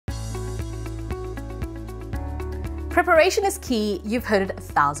Preparation is key, you've heard it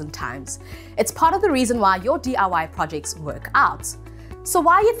 1,000 times. It's part of the reason why your DIY projects work out. So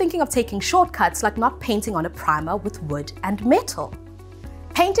why are you thinking of taking shortcuts like not painting on a primer with wood and metal?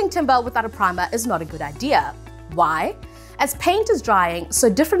 Painting timber without a primer is not a good idea. Why? As paint is drying, so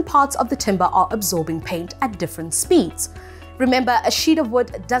different parts of the timber are absorbing paint at different speeds. Remember, a sheet of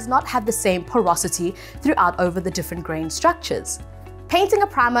wood does not have the same porosity throughout over the different grain structures. Painting a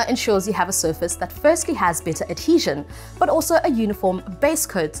primer ensures you have a surface that firstly has better adhesion, but also a uniform base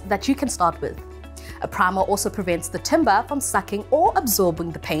coat that you can start with. A primer also prevents the timber from sucking or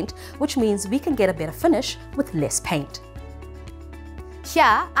absorbing the paint, which means we can get a better finish with less paint.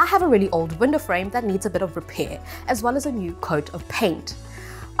 Here, I have a really old window frame that needs a bit of repair, as well as a new coat of paint.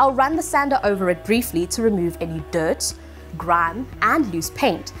 I'll run the sander over it briefly to remove any dirt, grime, and loose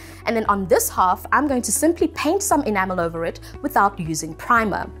paint. And then on this half, I'm going to simply paint some enamel over it without using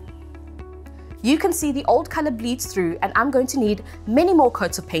primer. You can see the old color bleeds through, and I'm going to need many more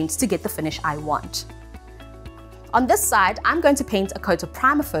coats of paint to get the finish I want. On this side, I'm going to paint a coat of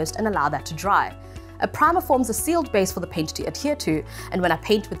primer first and allow that to dry. A primer forms a sealed base for the paint to adhere to, and when I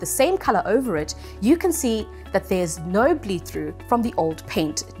paint with the same color over it, you can see that there's no bleed through from the old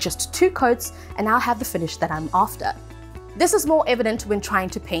paint, just 2 coats, and I'll have the finish that I'm after. This is more evident when trying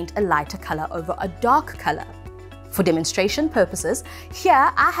to paint a lighter color over a dark color. For demonstration purposes,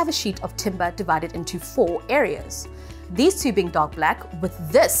 here I have a sheet of timber divided into 4 areas. These 2 being dark black, with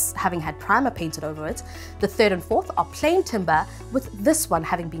this having had primer painted over it. The 3rd and 4th are plain timber, with this one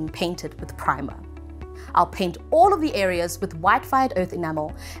having been painted with primer. I'll paint all of the areas with white fired earth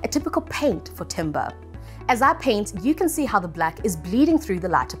enamel, a typical paint for timber. As I paint, you can see how the black is bleeding through the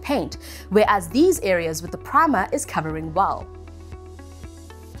lighter paint, whereas these areas with the primer is covering well.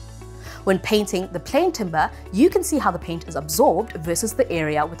 When painting the plain timber, you can see how the paint is absorbed versus the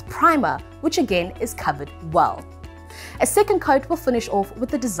area with primer, which again is covered well. A second coat will finish off with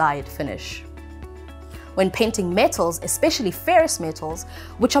the desired finish. When painting metals, especially ferrous metals,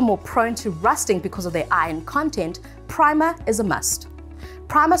 which are more prone to rusting because of their iron content, primer is a must.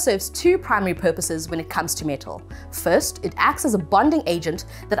 Primer serves 2 primary purposes when it comes to metal. First, it acts as a bonding agent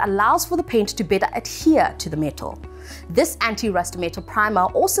that allows for the paint to better adhere to the metal. This anti-rust metal primer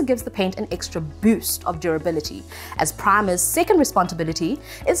also gives the paint an extra boost of durability, as primer's second responsibility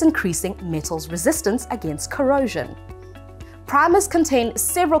is increasing metal's resistance against corrosion. Primers contain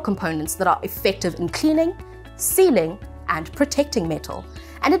several components that are effective in cleaning, sealing, and protecting metal,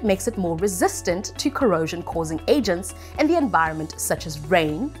 and it makes it more resistant to corrosion-causing agents in the environment such as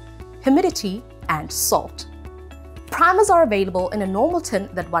rain, humidity, and salt. Primers are available in a normal tin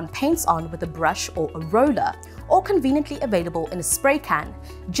that one paints on with a brush or a roller, or conveniently available in a spray can.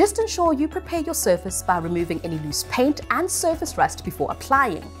 Just ensure you prepare your surface by removing any loose paint and surface rust before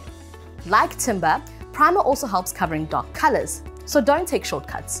applying. Like timber, primer also helps covering dark colors, so don't take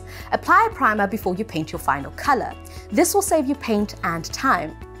shortcuts. Apply a primer before you paint your final color. This will save you paint and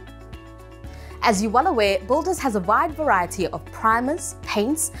time. As you're well aware, Builders has a wide variety of primers,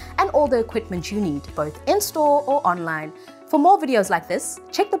 paints, and all the equipment you need, both in-store or online. For more videos like this,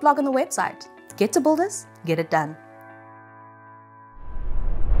 check the blog on the website. Get to Builders, get it done.